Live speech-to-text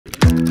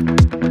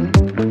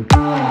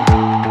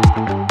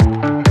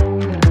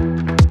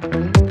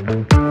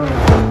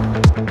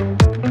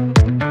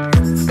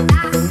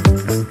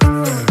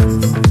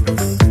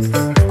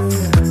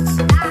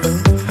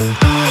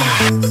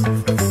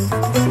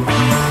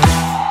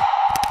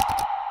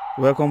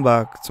Welcome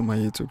back to my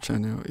YouTube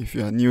channel. If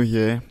you are new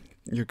here,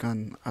 you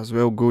can as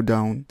well go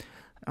down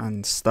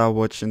and start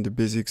watching the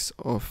basics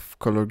of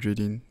color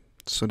grading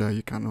so that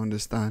you can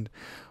understand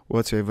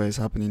whatever is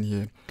happening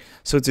here.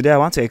 So today I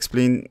want to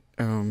explain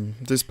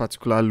this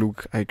particular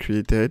look I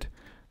created.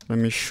 Let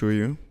me show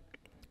you.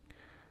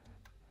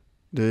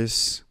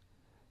 This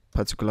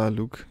particular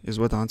look is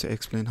what I want to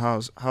explain how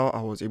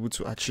I was able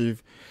to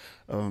achieve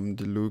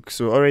the look.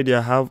 So already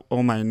I have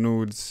all my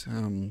nodes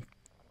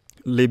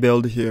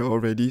labeled here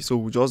already, so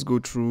we'll just go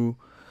through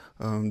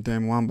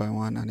them one by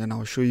one, and then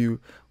I'll show you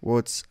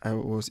what I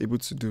was able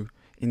to do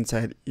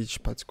inside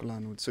each particular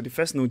node. So the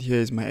first node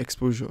here is my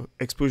exposure.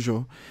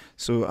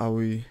 So I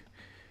will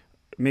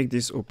make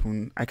this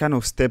open. I kind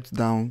of stepped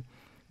down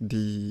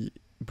the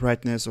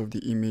brightness of the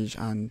image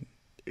and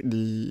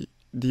the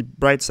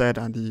bright side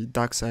and the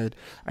dark side.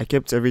 I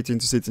kept everything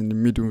to sit in the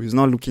middle. It's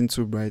not looking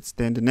too bright.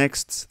 Then the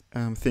next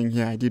thing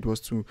here I did was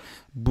to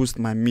boost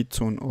my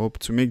mid-tone up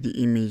to make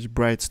the image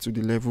bright to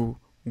the level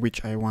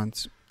which I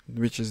want,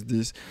 which is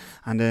this.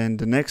 And then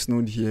the next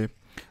node here,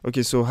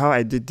 okay, so how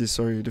I did this,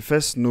 the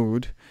first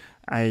node,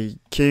 I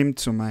came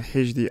to my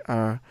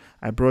HDR,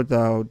 I brought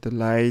out the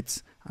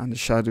lights and the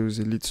shadows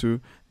a little.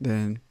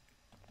 Then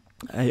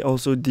I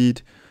also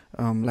did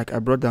I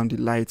brought down the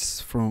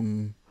lights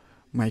from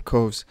my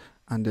curves.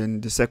 And then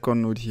the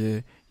second node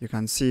here, you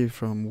can see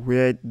from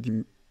where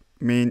the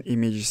main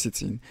image is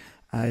sitting,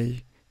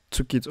 I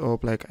took it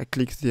up, like I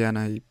clicked there and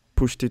I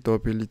pushed it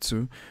up a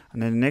little.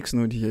 And then the next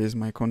node here is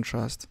my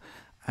contrast.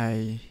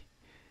 I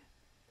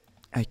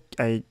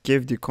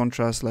gave the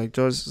contrast like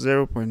just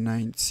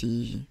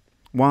 0.90,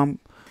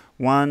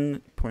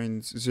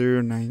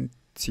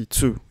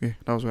 1.092. Yeah,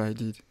 that was what I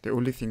did. The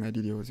only thing I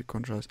did here was the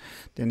contrast.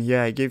 Then here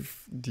I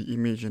gave the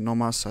image a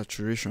normal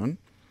saturation,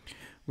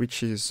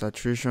 which is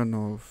saturation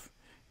of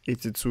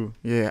 82.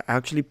 Yeah, I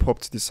actually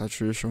popped the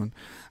saturation.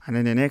 And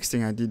then the next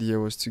thing I did here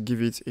was to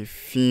give it a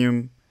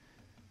film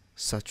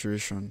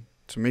saturation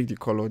to make the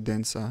color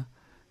denser.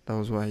 That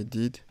was what I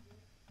did.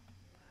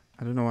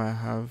 I don't know why I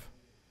have,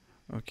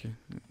 okay,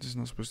 this is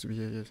not supposed to be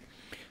here yet.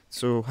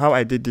 So how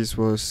I did this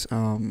was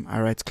I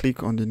right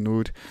click on the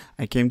node,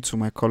 I came to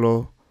my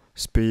color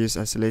space,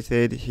 I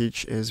selected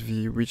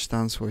HSV, which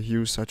stands for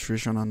hue,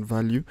 saturation and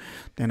value.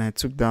 Then I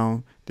took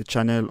down the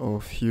channel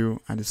of hue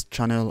and this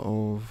channel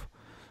of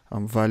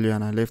value,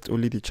 and I left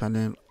only the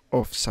channel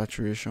of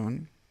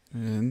saturation.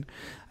 And then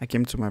I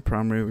came to my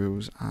primary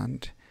wheels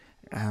and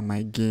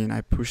my gain,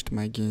 I pushed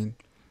my gain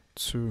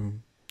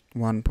to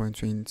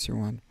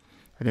 1.21.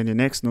 And then the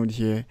next node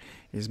here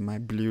is my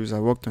blues. I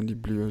worked on the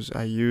blues.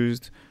 I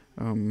used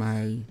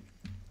my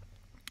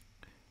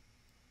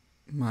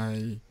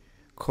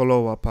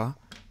color whopper,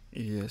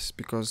 yes,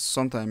 because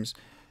sometimes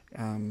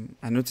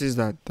I noticed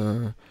that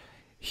the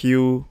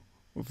hue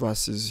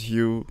versus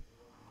hue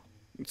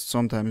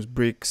sometimes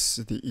breaks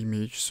the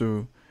image,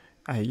 so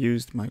I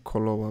used my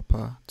color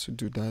whopper to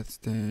do that.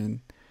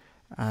 Then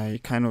I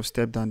kind of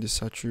stepped down the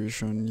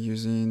saturation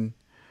using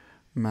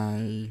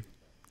my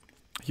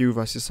hue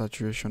versus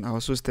saturation. I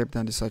also stepped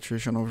down the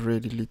saturation of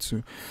red a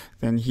little.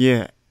 Then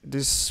here,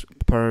 this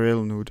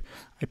parallel node,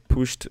 I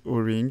pushed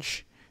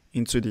orange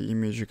into the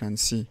image. You can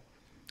see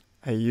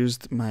I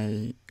used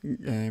my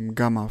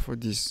gamma for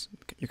this.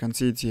 You can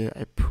see it here.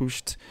 I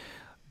pushed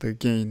the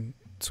gain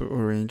to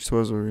orange,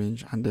 towards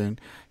orange, and then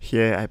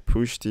here I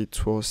pushed it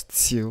towards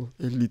teal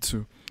a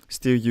little,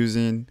 still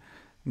using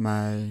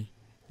my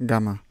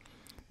gamma.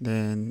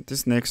 Then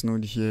this next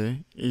node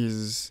here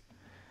is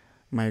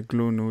my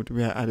glow node,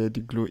 where I added the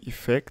glow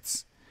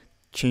effects,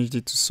 changed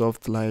it to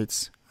soft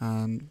lights,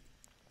 and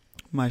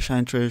my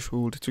shine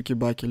threshold, took it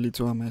back a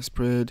little on my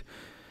spread.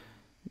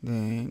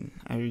 Then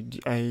I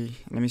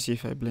let me see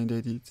if I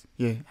blended it.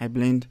 Yeah, I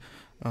blend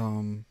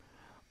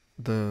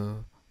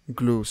the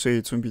glow so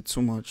it won't be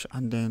too much.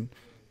 And then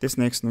this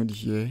next node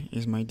here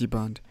is my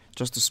D-band,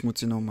 just to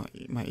smoothen out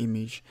my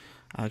image.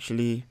 I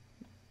actually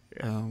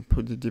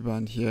put the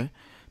D-band here.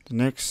 The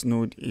next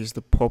node is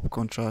the pop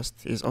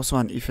contrast. It's also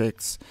an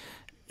effect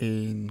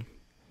in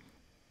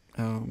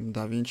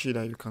Davinci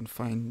that you can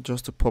find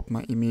just to pop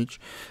my image.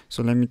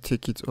 So let me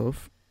take it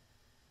off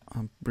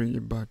and bring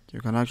it back. You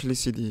can actually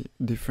see the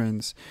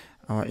difference.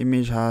 Our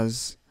image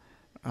has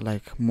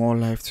like more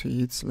life to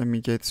it. Let me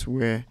get to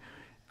where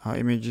our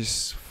image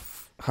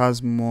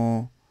has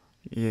more.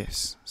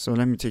 Yes, so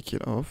let me take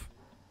it off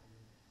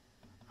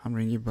and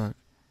bring it back.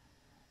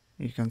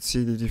 You can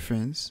see the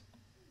difference.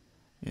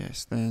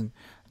 Yes, then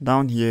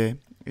down here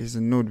is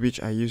the node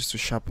which I use to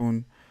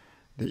sharpen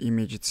the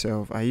image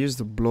itself. I use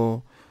the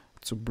blur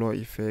to blur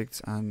effect,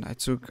 and I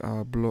took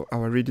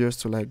our radius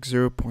to like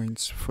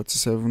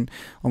 0.47.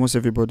 Almost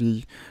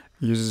everybody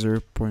uses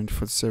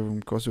 0.47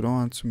 because we don't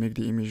want to make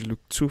the image look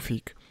too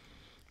thick.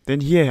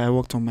 Then here I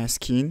worked on my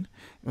skin,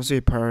 also a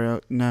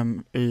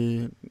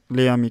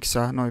layer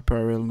mixer, not a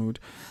parallel node.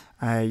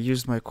 I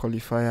used my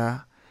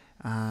qualifier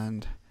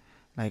and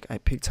like I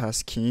picked her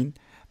skin,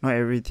 not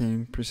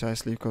everything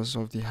precisely because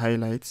of the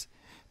highlights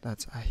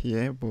that are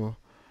here, but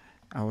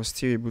I was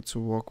still able to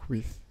work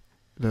with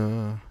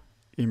the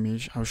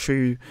image. I'll show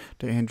you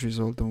the end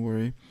result, don't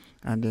worry.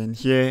 And then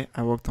here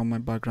I worked on my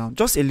background,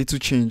 just a little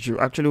change. You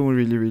actually won't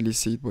really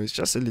see it, but it's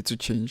just a little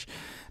change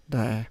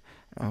that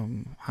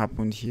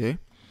happened here.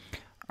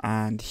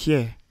 And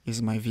here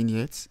is my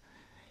vignette.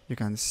 You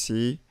can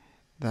see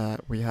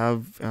that we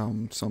have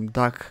some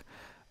dark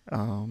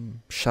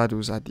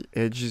shadows at the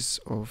edges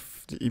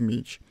of the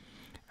image.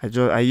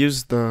 I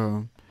used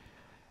the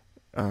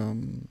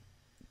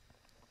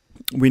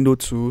window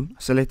tool,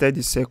 selected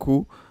the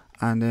circle,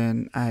 and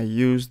then I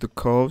used the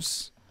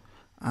curves,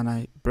 and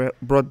I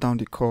brought down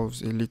the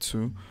curves a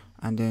little.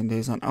 And then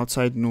there's an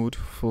outside node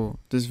for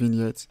this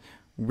vignette,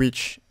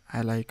 which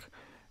I like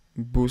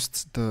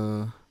boost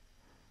the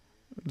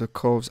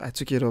curves. I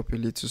took it up a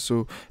little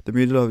so the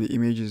middle of the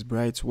image is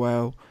bright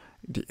while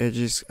the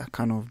edges are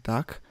kind of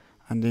dark.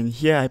 And then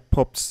here I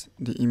popped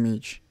the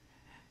image.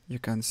 You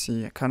can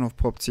see I kind of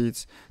popped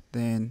it,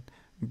 then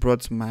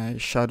brought my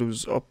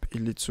shadows up a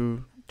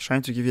little,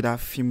 trying to give it that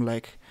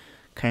film-like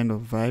kind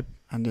of vibe.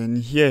 And then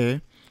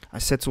here I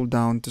settled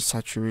down the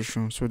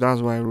saturation, so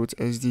that's why I wrote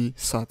SD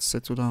sat,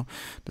 settle down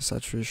the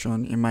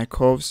saturation. In my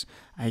curves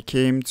I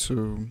came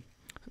to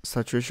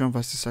saturation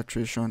versus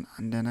saturation,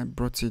 and then I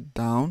brought it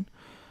down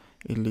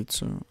a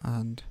little,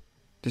 and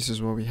this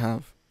is what we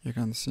have. You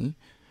can see.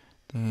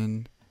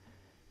 Then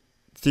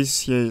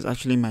this here is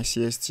actually my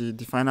CST,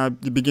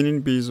 the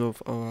beginning base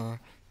of our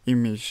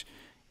image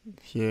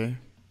here,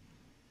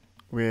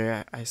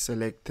 where I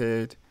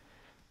selected.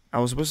 I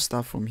was supposed to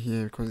start from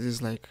here because this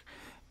is like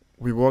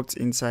we worked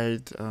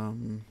inside our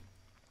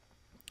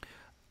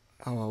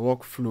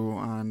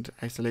workflow, and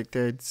I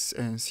selected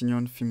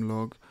Senior Film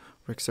Log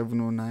Rec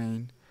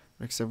 709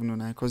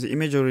 because the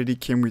image already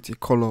came with a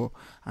color,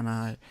 and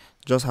I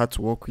just had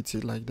to work with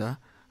it like that.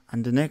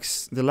 And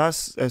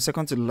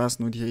second to the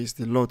last node here is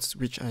the LUTs,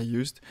 which I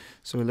used.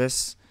 So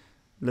let's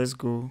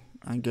go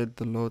and get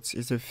the LUTs.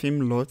 It's a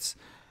film LUT.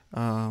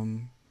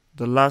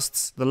 The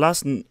last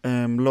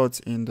LUT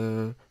in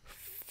the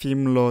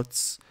film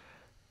LUTs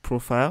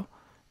profile,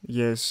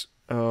 yes,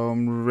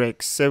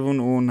 Rec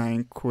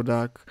 709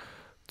 Kodak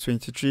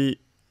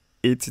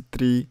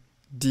 2383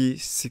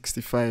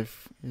 D65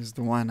 is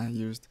the one I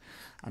used.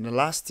 And the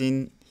last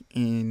thing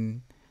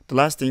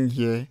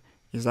here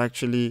is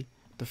actually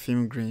the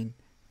film grain,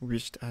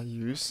 which I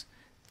use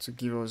to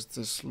give us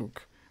this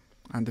look.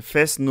 And the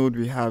first node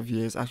we have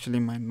here is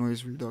actually my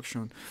noise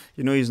reduction.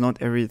 You know, it's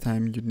not every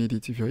time you need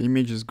it. If your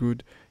image is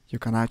good, you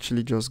can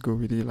actually just go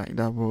with it like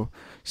that, but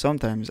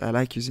sometimes I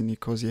like using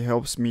it because it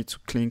helps me to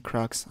clean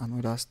cracks and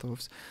other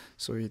stuff.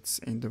 So it's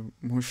in the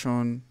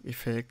motion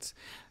effects.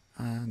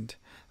 And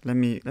let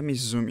me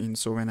zoom in,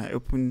 so when I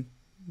open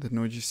the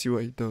node, you see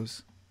what it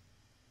does.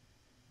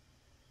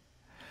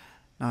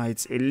 Now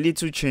it's a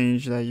little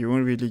change that you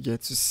won't really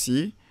get to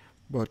see,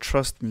 but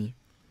trust me,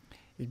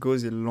 it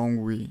goes a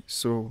long way.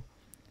 So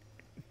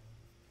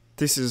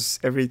this is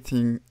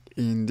everything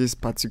in this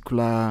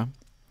particular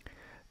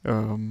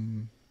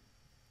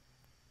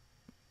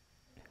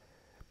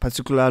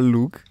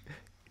look.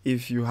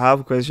 If you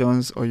have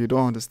questions or you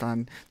don't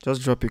understand,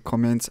 just drop a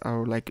comment.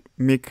 I'll like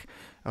make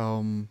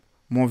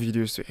more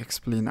videos to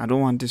explain. I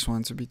don't want this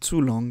one to be too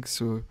long,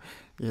 so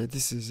yeah,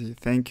 this is it.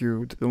 Thank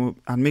you,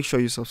 and make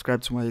sure you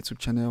subscribe to my YouTube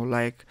channel,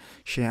 like,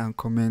 share, and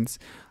comment,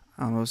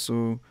 and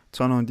also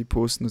turn on the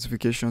post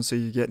notification so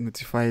you get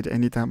notified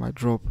anytime I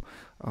drop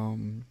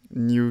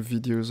new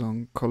videos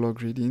on color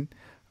grading.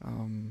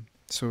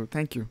 So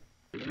thank you.